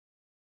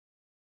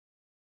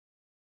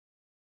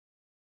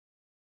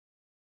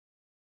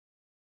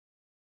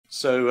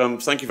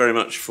Thank you very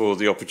much for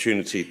the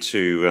opportunity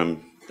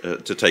to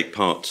take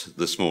part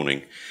this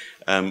morning.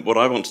 What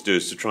I want to do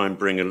is to try and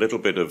bring a little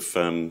bit of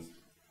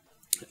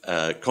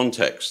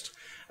context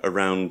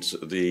around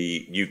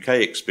the UK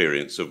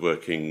experience of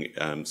working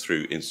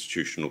through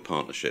institutional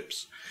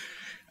partnerships.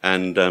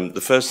 And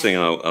the first thing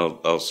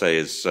I'll say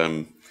is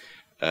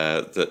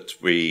that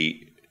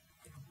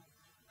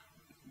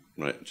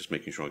right, just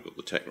making sure I got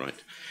the tech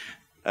right.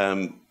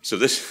 So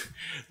this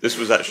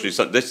was actually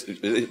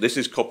this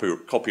is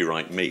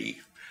copyright me.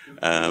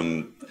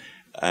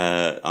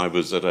 I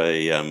was at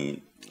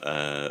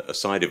a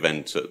side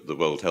event at the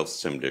World Health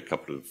Assembly a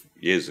couple of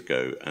years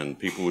ago, and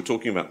people were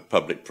talking about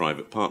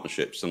public-private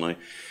partnerships, and I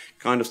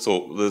kind of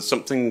thought there's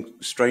something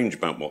strange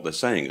about what they're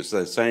saying.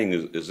 They're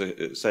saying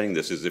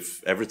this as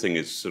if everything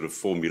is sort of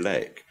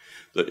formulaic,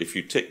 that if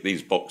you tick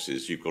these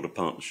boxes, you've got a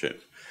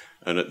partnership.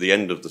 And at the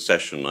end of the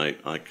session,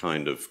 I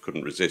kind of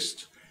couldn't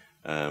resist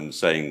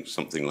saying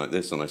something like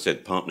this, and I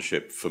said,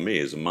 partnership for me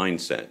is a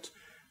mindset.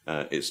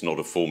 It's not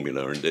a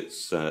formula, and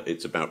it's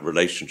about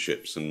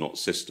relationships and not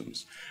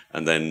systems.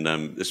 And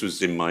then this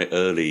was in my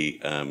early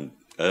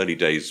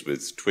days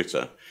with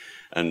Twitter,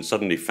 and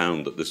suddenly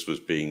found that this was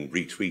being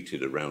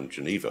retweeted around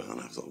Geneva, and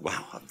I thought,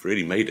 wow, I've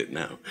really made it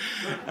now.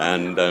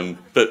 And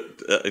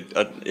but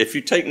if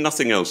you take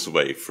nothing else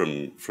away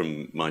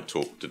from my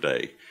talk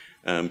today,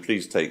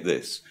 please take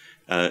this.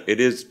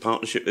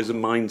 Partnership is a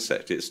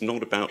mindset. It's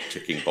not about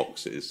ticking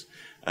boxes,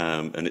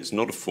 and it's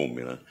not a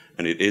formula,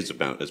 and it is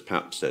about, as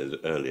Pat said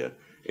earlier,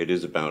 it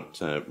is about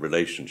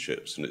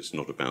relationships, and it's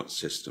not about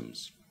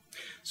systems.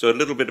 So a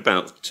little bit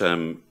about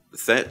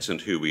THET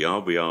and who we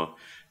are. We are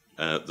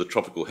the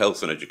Tropical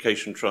Health and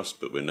Education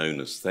Trust, but we're known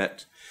as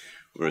THET.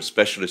 We're a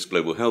specialist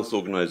global health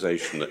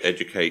organisation that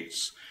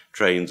educates,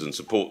 trains and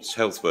supports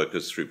health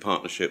workers through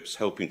partnerships,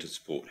 helping to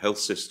support health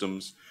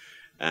systems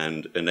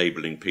and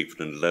enabling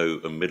people in low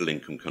and middle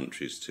income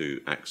countries to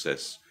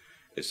access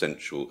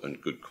essential and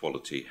good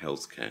quality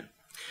healthcare.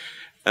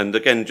 And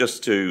again,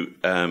 just to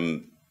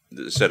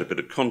set a bit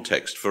of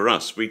context for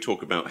us, we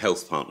talk about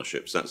health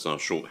partnerships. That's our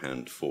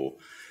shorthand for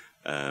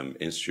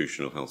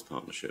institutional health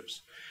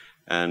partnerships.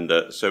 And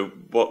so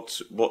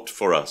what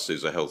for us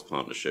is a health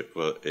partnership?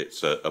 Well,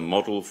 it's a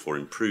model for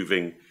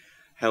improving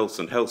health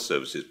and health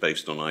services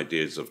based on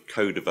ideas of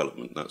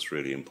co-development. That's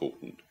really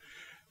important.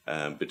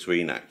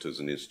 Between actors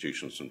and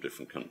institutions from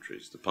different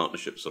countries. The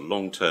partnerships are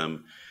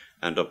long-term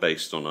and are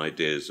based on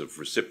ideas of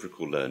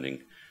reciprocal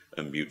learning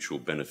and mutual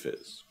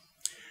benefits.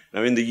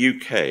 Now, in the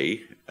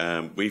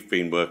UK, we've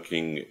been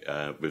working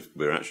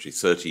we're actually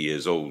 30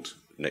 years old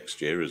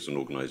next year as an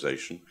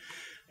organisation,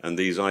 and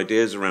these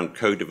ideas around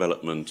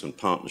co-development and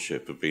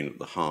partnership have been at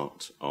the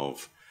heart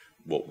of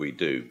what we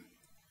do.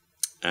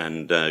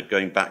 And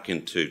going back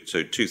into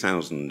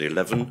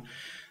 2011,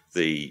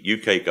 the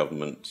UK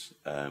government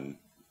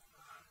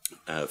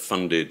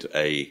funded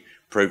a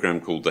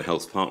programme called the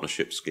Health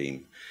Partnership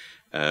Scheme,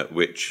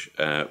 which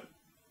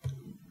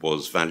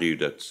was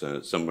valued at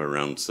somewhere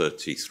around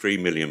 £33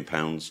 million.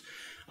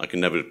 I can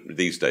never,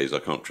 these days, I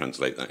can't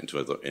translate that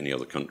into any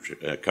other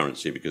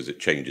currency because it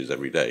changes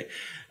every day.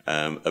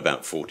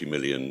 About $40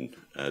 million,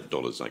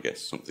 I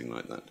guess, something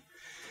like that.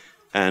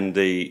 And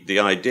the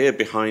idea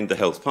behind the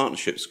Health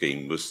Partnership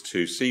Scheme was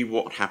to see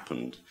what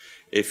happened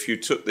if you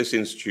took this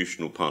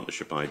institutional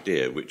partnership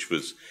idea, which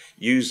was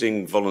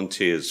using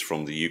volunteers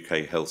from the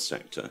UK health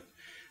sector,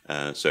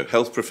 so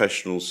health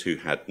professionals who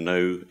had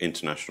no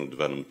international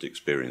development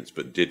experience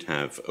but did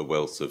have a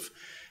wealth of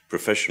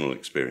professional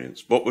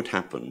experience, what would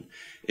happen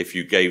if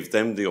you gave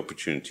them the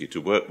opportunity to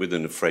work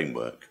within a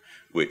framework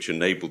which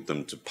enabled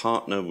them to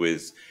partner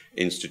with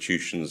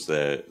institutions,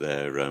 their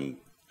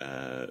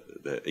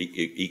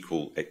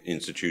equal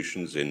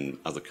institutions in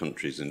other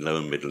countries in low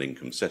and middle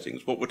income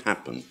settings? What would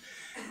happen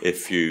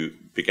if you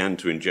began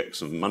to inject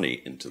some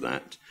money into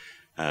that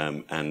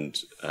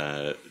and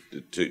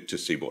to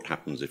see what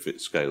happens if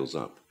it scales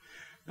up?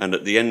 And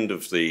at the end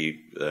of the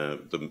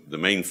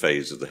main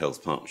phase of the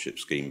Health Partnership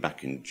Scheme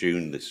back in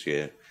June this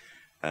year,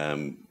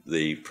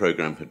 the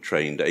programme had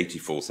trained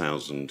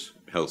 84,000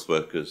 health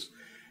workers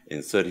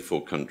in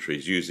 34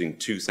 countries using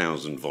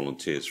 2,000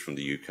 volunteers from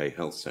the UK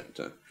health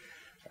sector.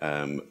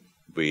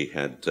 We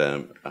had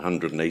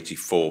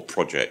 184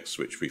 projects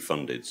which we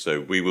funded.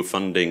 So we were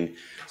funding,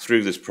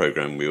 through this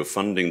programme, we were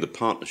funding the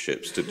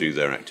partnerships to do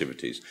their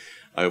activities.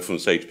 I often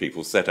say to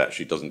people, THET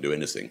actually doesn't do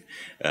anything.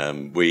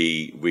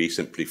 We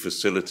simply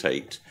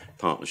facilitate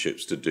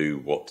partnerships to do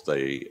what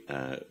they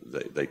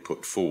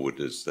put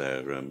forward as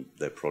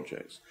their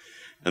projects.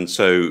 And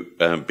so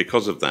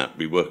because of that,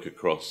 we work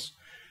across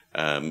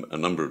a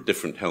number of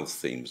different health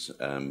themes,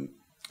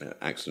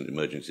 accident,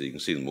 emergency, you can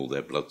see them all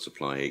there, blood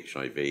supply,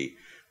 HIV,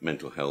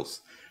 mental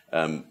health.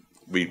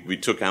 We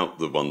took out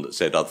the one that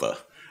said other,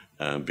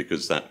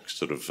 because that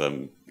sort of,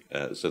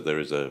 so there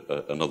is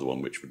another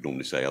one which would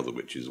normally say other,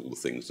 which is all the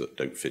things that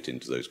don't fit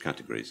into those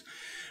categories.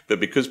 But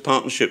because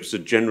partnerships are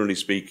generally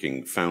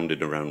speaking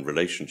founded around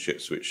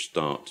relationships which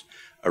start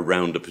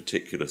around a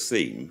particular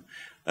theme,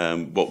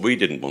 What we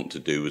didn't want to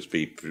do was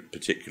be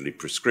particularly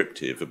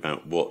prescriptive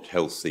about what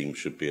health themes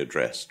should be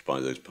addressed by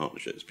those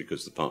partnerships,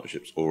 because the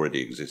partnerships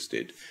already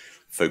existed,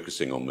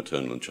 focusing on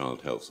maternal and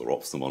child health or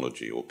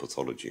ophthalmology or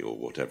pathology or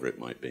whatever it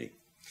might be.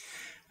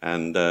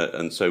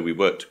 And so we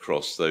worked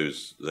across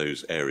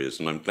those areas,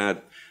 and I'm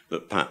glad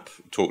that Pap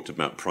talked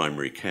about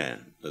primary care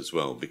as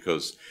well,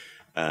 because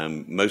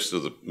most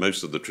of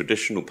the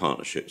traditional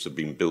partnerships have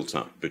been built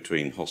up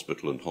between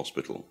hospital and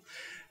hospital.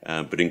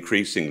 But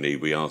increasingly,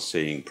 we are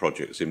seeing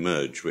projects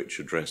emerge which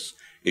address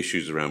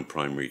issues around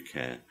primary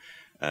care,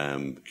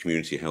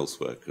 community health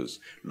workers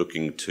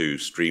looking to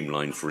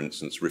streamline, for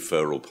instance,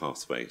 referral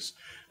pathways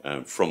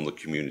from the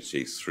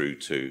community through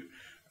to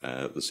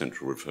the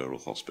central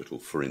referral hospital,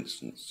 for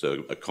instance.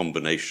 So a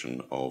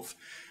combination of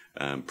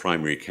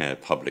primary care,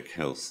 public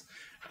health,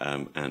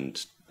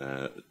 and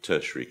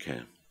tertiary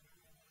care.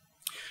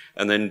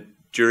 And then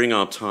during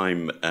our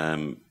time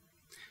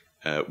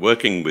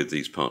working with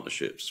these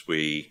partnerships,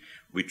 we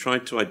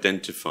tried to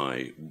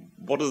identify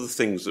what are the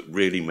things that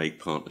really make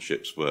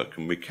partnerships work,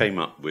 and we came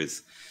up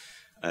with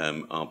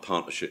our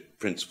partnership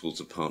principles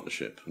of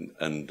partnership.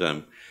 And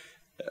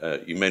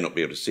you may not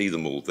be able to see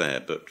them all there,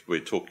 but we're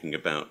talking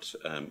about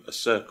a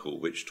circle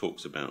which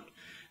talks about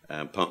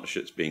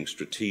partnerships being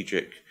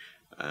strategic,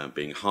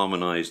 being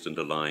harmonized and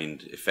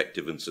aligned,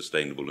 effective and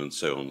sustainable, and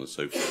so on and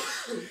so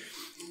forth.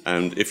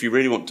 And if you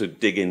really want to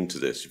dig into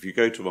this, if you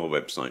go to our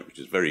website, which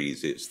is very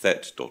easy, it's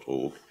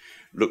thet.org,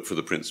 look for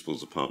the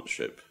principles of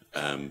partnership.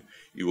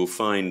 You will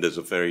find there's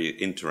a very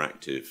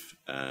interactive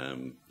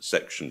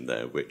section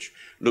there which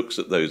looks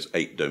at those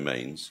 8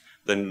 domains.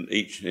 Then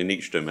in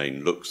each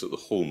domain looks at the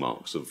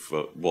hallmarks of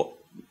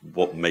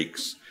what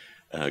makes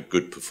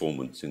good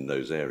performance in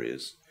those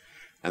areas.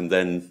 And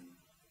then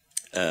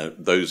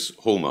those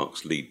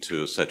hallmarks lead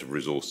to a set of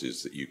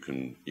resources that you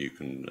can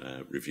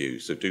review.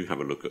 So do have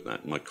a look at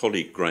that. My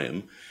colleague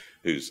Graham,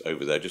 who's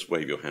over there, just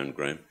wave your hand,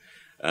 Graham,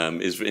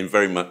 is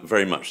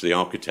very much the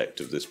architect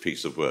of this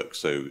piece of work.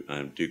 So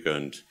do go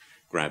and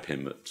grab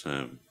him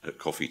at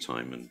coffee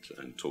time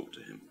and talk to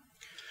him.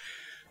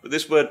 But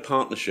this word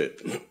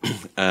partnership,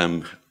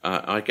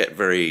 I get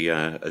very,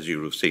 as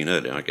you have seen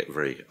earlier, I get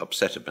very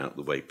upset about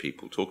the way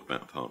people talk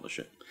about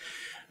partnership.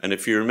 And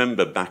if you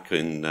remember back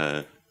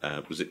in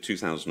was it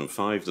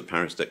 2005, the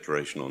Paris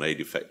Declaration on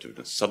Aid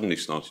Effectiveness suddenly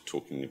started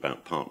talking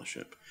about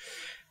partnership.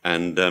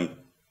 And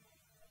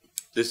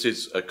this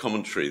is a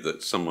commentary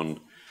that someone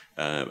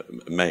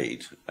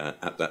made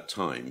at that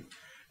time,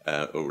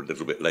 or a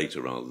little bit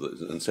later rather,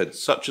 and said,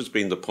 such has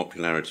been the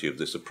popularity of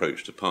this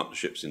approach to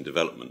partnerships in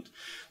development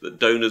that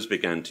donors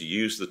began to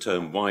use the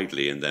term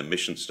widely in their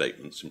mission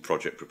statements and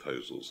project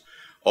proposals,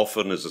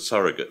 often as a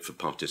surrogate for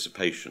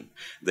participation.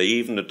 They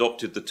even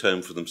adopted the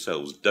term for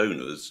themselves,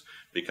 donors,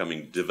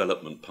 becoming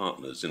development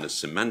partners in a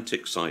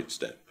semantic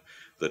sidestep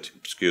that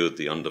obscured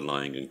the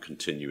underlying and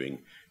continuing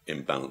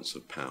imbalance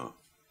of power.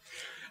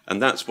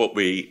 And that's what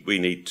we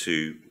need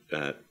to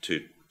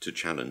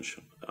challenge.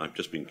 I've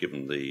just been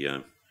given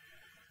the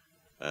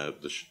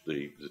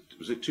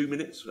was it 2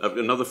 minutes?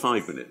 Another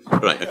 5 minutes.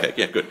 Right. Okay.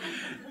 Yeah. Good.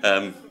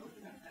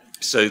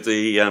 So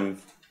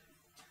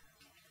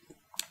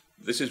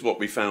this is what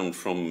we found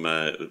from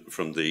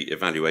the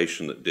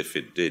evaluation that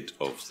DFID did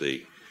of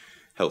the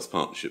Health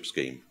Partnership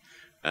Scheme.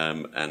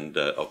 And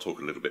I'll talk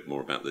a little bit more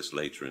about this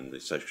later in the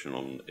section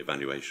on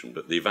evaluation.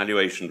 But the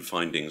evaluation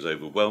findings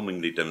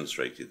overwhelmingly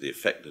demonstrated the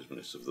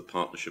effectiveness of the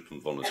partnership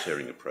and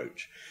volunteering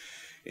approach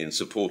in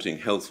supporting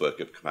health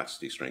worker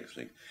capacity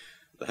strengthening.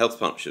 The Health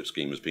Partnership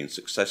Scheme has been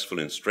successful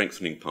in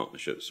strengthening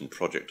partnerships and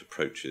project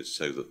approaches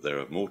so that there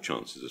are more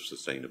chances of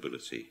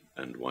sustainability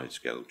and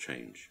wide-scale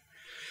change.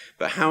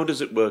 But how does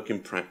it work in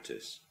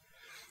practice?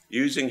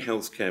 Using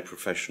healthcare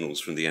professionals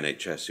from the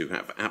NHS who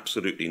have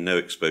absolutely no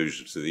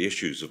exposure to the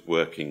issues of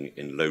working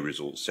in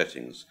low-resource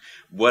settings,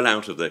 well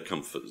out of their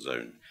comfort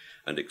zone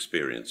and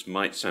experience,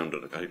 might sound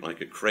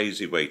like a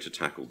crazy way to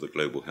tackle the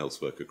global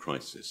health worker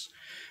crisis,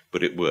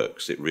 but it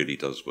works. It really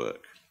does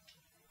work.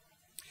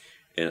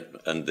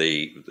 And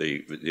the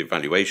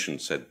evaluation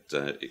said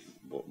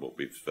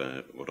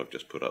what I've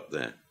just put up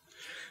there.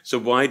 So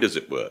why does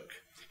it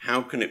work?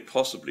 How can it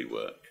possibly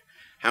work?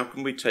 How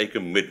can we take a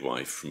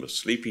midwife from a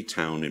sleepy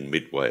town in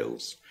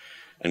mid-Wales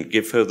and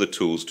give her the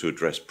tools to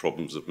address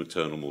problems of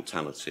maternal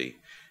mortality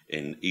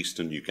in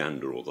eastern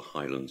Uganda or the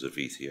highlands of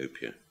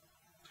Ethiopia?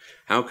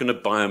 How can a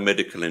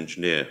biomedical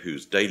engineer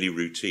whose daily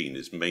routine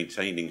is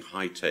maintaining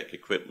high-tech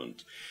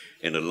equipment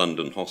in a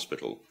London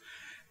hospital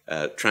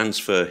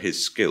transfer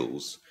his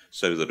skills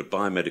so that a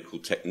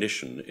biomedical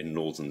technician in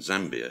northern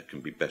Zambia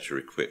can be better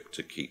equipped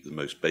to keep the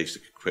most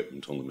basic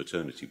equipment on the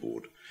maternity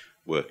ward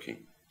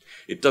working?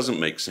 It doesn't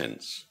make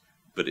sense,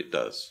 but it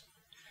does.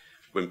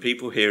 When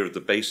people hear of the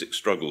basic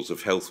struggles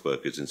of health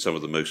workers in some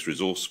of the most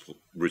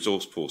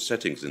resource-poor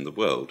settings in the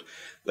world,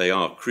 they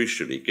are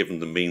crucially given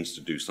the means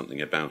to do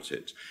something about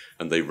it,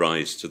 and they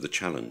rise to the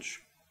challenge.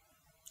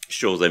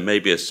 Sure, there may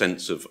be a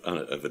sense of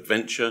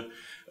adventure,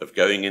 of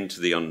going into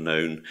the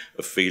unknown,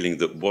 of feeling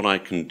that what I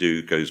can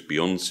do goes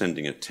beyond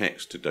sending a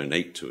text to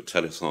donate to a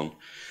telethon,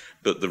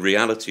 But the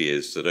reality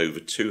is that over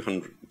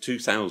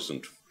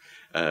 2,000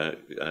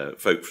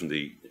 folk from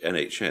the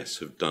NHS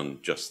have done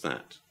just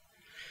that.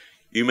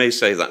 You may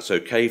say that's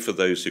okay for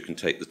those who can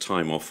take the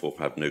time off or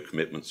have no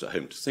commitments at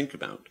home to think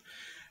about,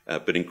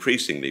 but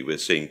increasingly we're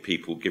seeing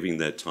people giving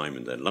their time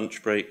in their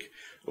lunch break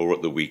or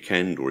at the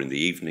weekend or in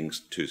the evenings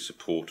to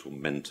support or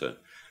mentor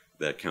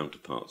their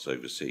counterparts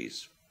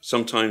overseas.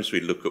 Sometimes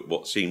we look at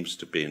what seems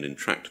to be an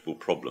intractable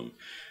problem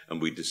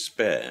and we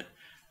despair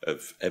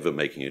of ever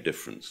making a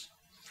difference.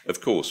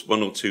 Of course,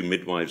 1 or 2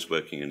 midwives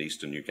working in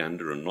eastern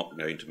Uganda are not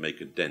going to make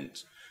a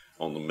dent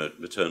on the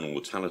maternal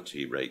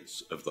mortality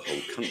rates of the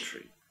whole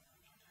country.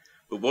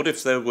 But what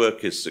if their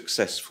work is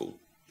successful?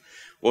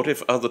 What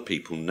if other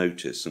people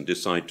notice and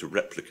decide to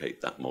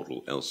replicate that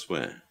model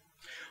elsewhere?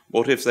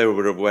 What if there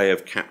were a way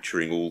of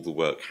capturing all the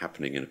work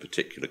happening in a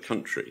particular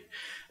country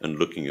and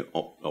looking at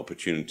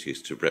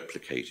opportunities to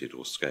replicate it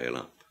or scale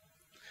up?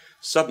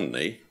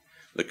 Suddenly,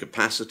 the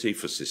capacity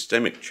for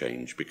systemic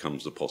change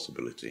becomes a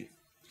possibility.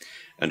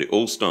 And it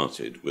all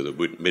started with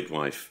a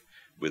midwife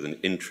with an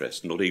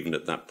interest, not even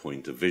at that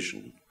point a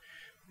vision,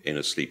 in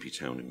a sleepy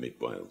town in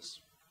mid-Wales.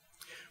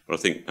 Well,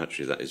 I think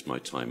actually that is my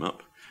time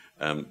up,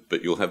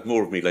 but you'll have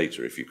more of me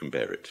later if you can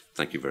bear it.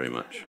 Thank you very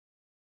much.